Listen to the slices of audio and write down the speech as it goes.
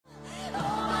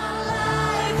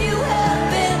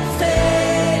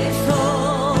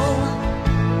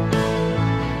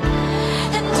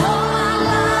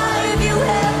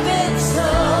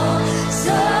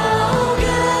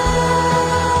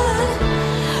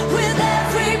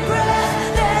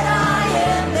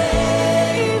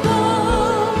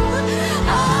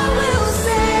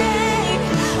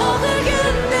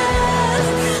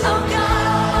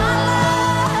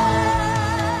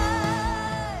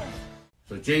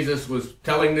Jesus was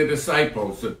telling the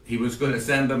disciples that he was going to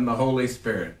send them the Holy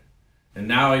Spirit. And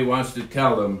now he wants to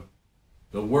tell them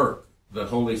the work the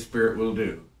Holy Spirit will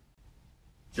do.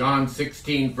 John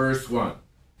 16, verse 1.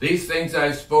 These things I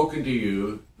have spoken to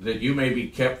you, that you may be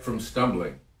kept from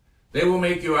stumbling. They will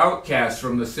make you outcasts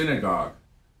from the synagogue,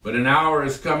 but an hour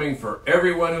is coming for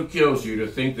everyone who kills you to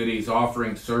think that he's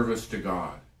offering service to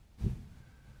God.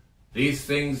 These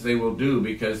things they will do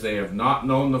because they have not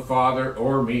known the Father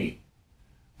or me.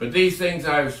 But these things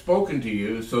I have spoken to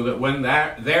you, so that when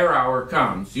their hour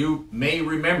comes, you may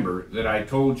remember that I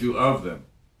told you of them.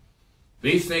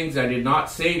 These things I did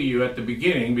not say to you at the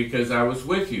beginning, because I was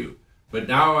with you. But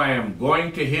now I am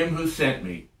going to him who sent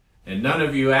me, and none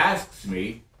of you asks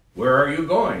me, where are you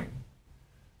going?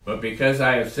 But because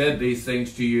I have said these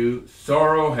things to you,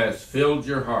 sorrow has filled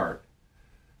your heart.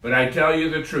 But I tell you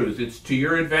the truth, it's to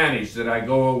your advantage that I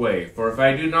go away. For if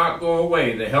I do not go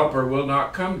away, the Helper will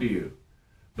not come to you.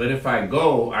 But if I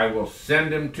go, I will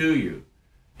send him to you.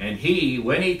 And he,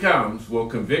 when he comes, will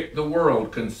convict the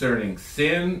world concerning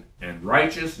sin and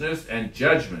righteousness and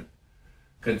judgment.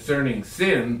 Concerning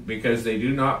sin, because they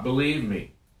do not believe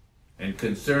me. And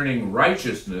concerning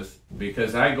righteousness,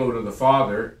 because I go to the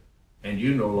Father, and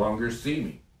you no longer see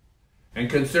me. And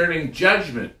concerning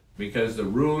judgment, because the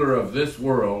ruler of this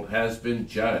world has been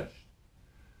judged.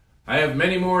 I have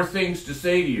many more things to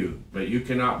say to you, but you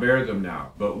cannot bear them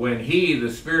now. But when he,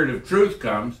 the Spirit of truth,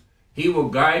 comes, he will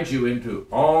guide you into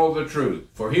all the truth.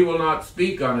 For he will not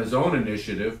speak on his own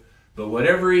initiative, but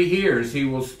whatever he hears he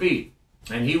will speak,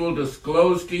 and he will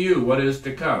disclose to you what is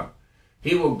to come.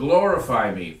 He will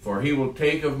glorify me, for he will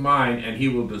take of mine, and he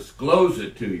will disclose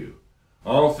it to you.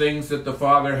 All things that the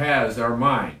Father has are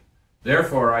mine.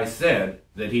 Therefore I said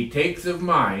that he takes of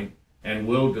mine and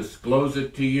will disclose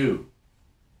it to you.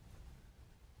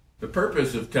 The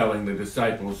purpose of telling the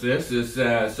disciples this is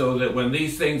so that when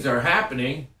these things are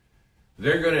happening,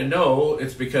 they're going to know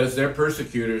it's because their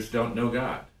persecutors don't know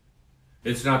God.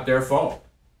 It's not their fault.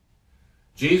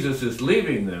 Jesus is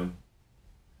leaving them,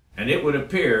 and it would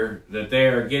appear that they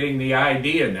are getting the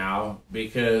idea now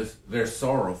because they're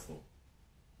sorrowful.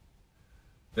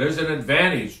 There's an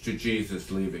advantage to Jesus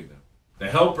leaving them.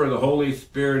 The Helper, the Holy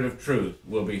Spirit of truth,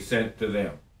 will be sent to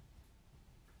them.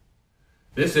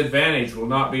 This advantage will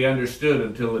not be understood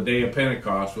until the day of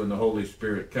Pentecost, when the Holy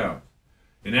Spirit comes.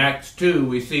 In Acts 2,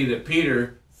 we see that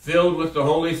Peter, filled with the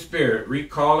Holy Spirit,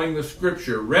 recalling the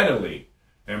Scripture readily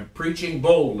and preaching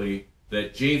boldly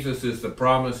that Jesus is the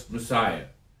promised Messiah.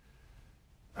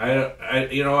 I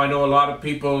know a lot of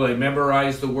people, they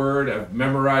memorize the Word. I've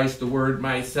memorized the Word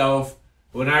myself.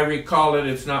 When I recall it,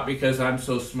 it's not because I'm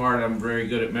so smart, I'm very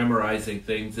good at memorizing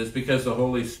things. It's because the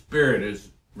Holy Spirit is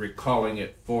recalling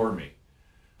it for me.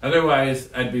 Otherwise,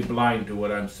 I'd be blind to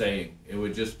what I'm saying. It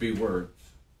would just be words.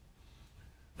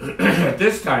 At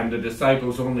this time, the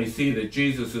disciples only see that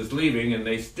Jesus is leaving, and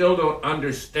they still don't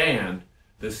understand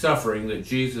the suffering that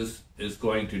Jesus is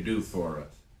going to do for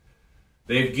us.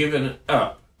 They've given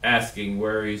up asking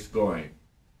where he's going.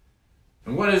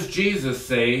 And what does Jesus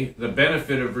say the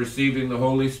benefit of receiving the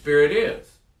Holy Spirit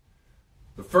is?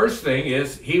 The first thing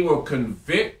is he will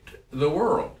convict the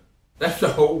world. That's the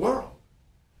whole world.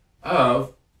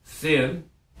 Of sin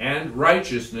and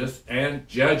righteousness and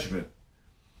judgment.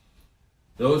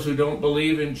 Those who don't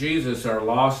believe in Jesus are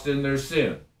lost in their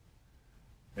sin.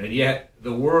 And yet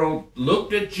the world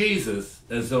looked at Jesus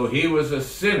as though he was a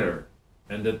sinner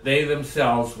and that they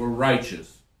themselves were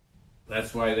righteous.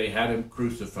 That's why they had him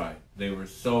crucified. They were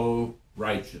so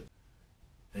righteous.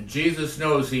 And Jesus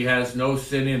knows he has no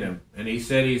sin in him. And he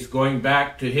said he's going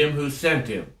back to him who sent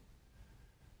him.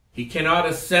 He cannot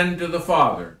ascend to the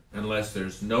Father unless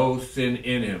there's no sin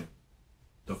in him.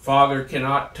 The Father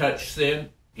cannot touch sin.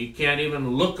 He can't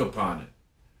even look upon it.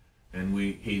 And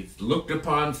he's looked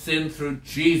upon sin through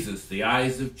Jesus, the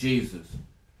eyes of Jesus.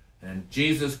 And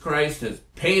Jesus Christ has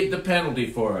paid the penalty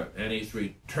for it. And he's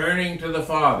returning to the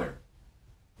Father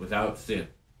without sin.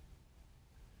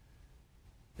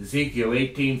 Ezekiel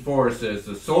 18:4 says,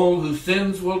 the soul who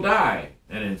sins will die.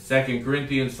 And in 2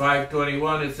 Corinthians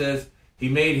 5:21 it says, he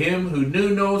made him who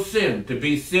knew no sin to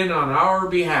be sin on our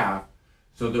behalf,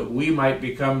 so that we might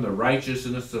become the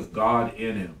righteousness of God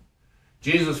in him.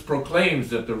 Jesus proclaims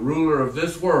that the ruler of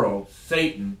this world,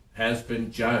 Satan, has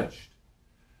been judged.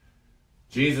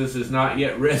 Jesus is not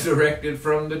yet resurrected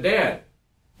from the dead,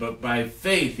 but by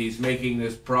faith he's making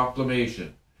this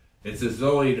proclamation. It's as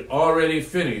though he'd already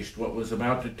finished what was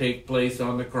about to take place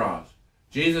on the cross.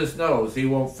 Jesus knows he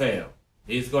won't fail.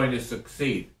 He's going to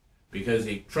succeed because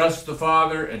he trusts the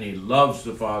Father and he loves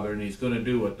the Father, and he's going to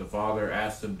do what the Father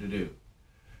asks him to do.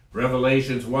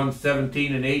 Revelations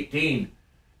 1:17 and 18,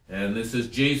 And this is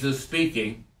Jesus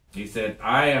speaking. He said,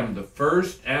 I am the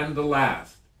first and the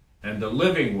last, and the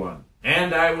living one.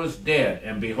 And I was dead,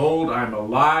 and behold, I am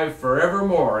alive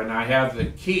forevermore, and I have the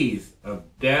keys of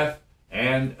death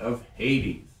and of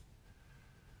Hades.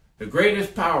 The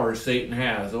greatest power Satan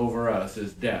has over us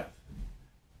is death.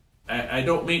 I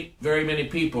don't meet very many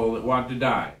people that want to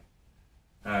die.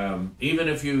 Even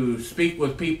if you speak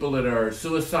with people that are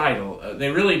suicidal,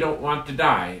 they really don't want to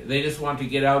die. They just want to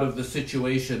get out of the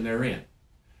situation they're in.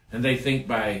 And they think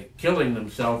by killing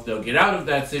themselves, they'll get out of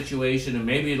that situation and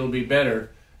maybe it'll be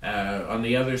better on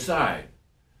the other side.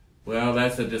 Well,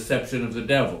 that's a deception of the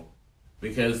devil.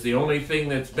 Because the only thing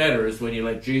that's better is when you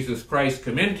let Jesus Christ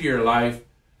come into your life,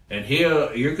 and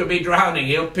you could be drowning.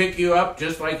 He'll pick you up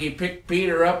just like he picked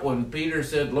Peter up when Peter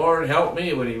said, Lord, help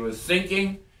me, when he was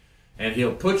sinking. And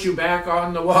he'll put you back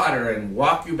on the water and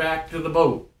walk you back to the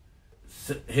boat.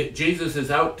 Jesus is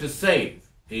out to save.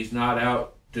 He's not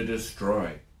out to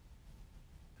destroy.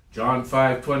 John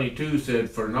 5:22 said,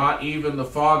 For not even the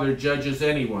Father judges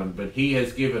anyone, but he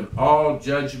has given all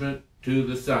judgment to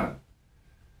the Son.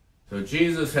 So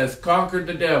Jesus has conquered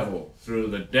the devil through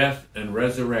the death and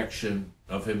resurrection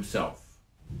of himself.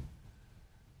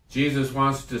 Jesus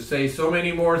wants to say so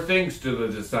many more things to the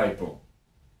disciple,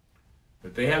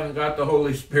 but they haven't got the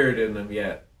Holy Spirit in them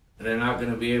yet, and they're not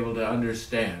going to be able to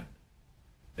understand.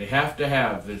 They have to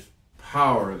have this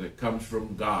power that comes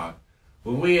from God.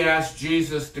 When we ask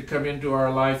Jesus to come into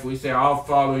our life, we say, I'll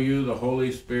follow you, the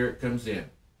Holy Spirit comes in.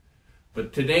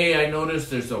 But today I notice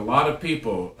there's a lot of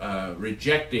people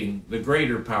rejecting the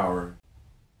greater power.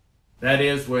 That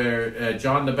is where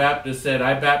John the Baptist said,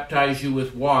 I baptize you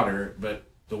with water, but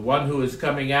the one who is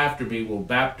coming after me will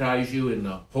baptize you in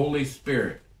the Holy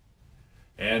Spirit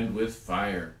and with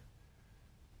fire.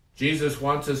 Jesus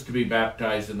wants us to be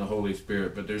baptized in the Holy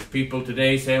Spirit, but there's people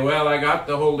today say, well, I got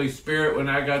the Holy Spirit when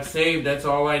I got saved, that's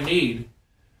all I need.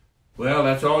 Well,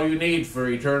 that's all you need for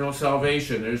eternal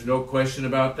salvation. There's no question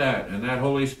about that. And that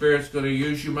Holy Spirit's going to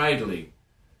use you mightily.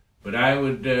 But I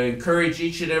would encourage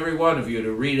each and every one of you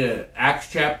to read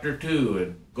Acts chapter 2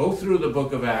 and go through the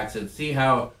book of Acts and see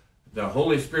how the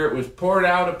Holy Spirit was poured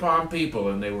out upon people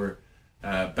and they were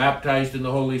baptized in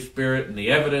the Holy Spirit, and the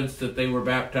evidence that they were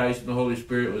baptized in the Holy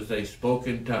Spirit was they spoke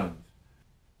in tongues.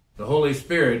 The Holy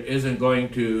Spirit isn't going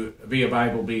to be a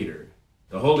Bible beater.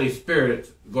 The Holy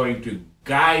Spirit's going to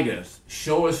guide us,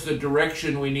 show us the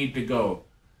direction we need to go,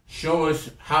 show us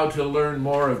how to learn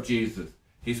more of Jesus.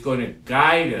 He's going to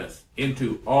guide us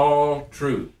into all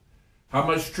truth. How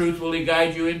much truth will he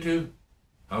guide you into?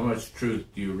 How much truth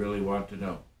do you really want to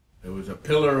know? There was a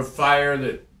pillar of fire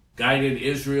that guided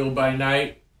Israel by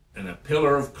night, and a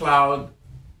pillar of cloud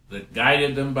that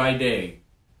guided them by day.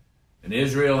 And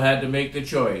Israel had to make the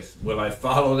choice, will I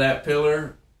follow that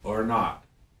pillar or not?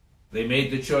 They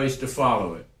made the choice to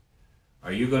follow it.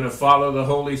 Are you going to follow the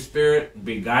Holy Spirit and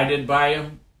be guided by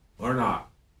him or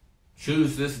not?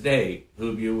 Choose this day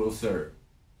whom you will serve.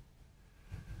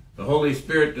 The Holy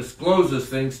Spirit discloses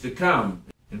things to come.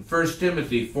 In 1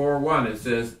 Timothy 4:1 it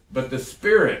says, But the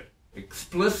Spirit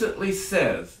explicitly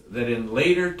says that in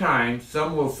later times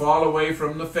some will fall away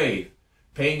from the faith,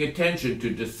 paying attention to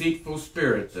deceitful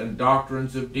spirits and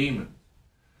doctrines of demons.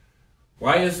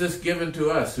 Why is this given to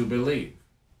us who believe?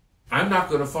 I'm not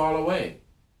going to fall away.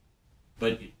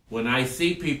 But when I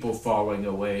see people falling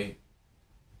away,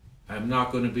 I'm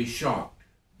not going to be shocked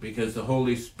because the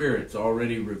Holy Spirit's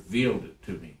already revealed it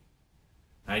to me.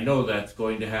 I know that's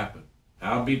going to happen.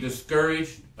 I'll be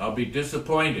discouraged. I'll be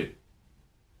disappointed.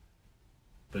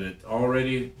 But it's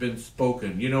already been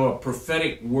spoken. You know, a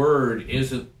prophetic word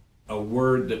isn't a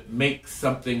word that makes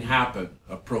something happen.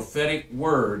 A prophetic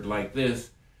word like this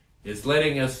is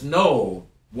letting us know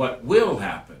what will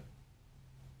happen.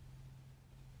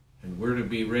 And we're to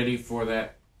be ready for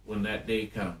that when that day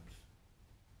comes.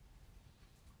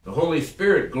 The Holy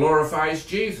Spirit glorifies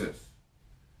Jesus.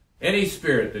 Any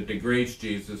spirit that degrades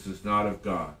Jesus is not of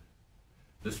God.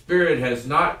 The Spirit has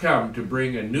not come to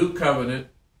bring a new covenant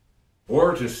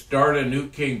or to start a new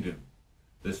kingdom.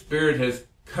 The Spirit has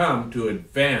come to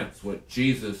advance what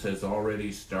Jesus has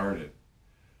already started.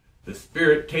 The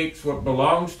Spirit takes what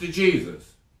belongs to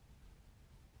Jesus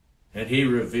and he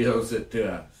reveals it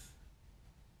to us.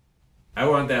 I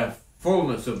want that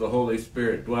fullness of the Holy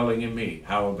Spirit dwelling in me.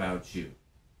 How about you?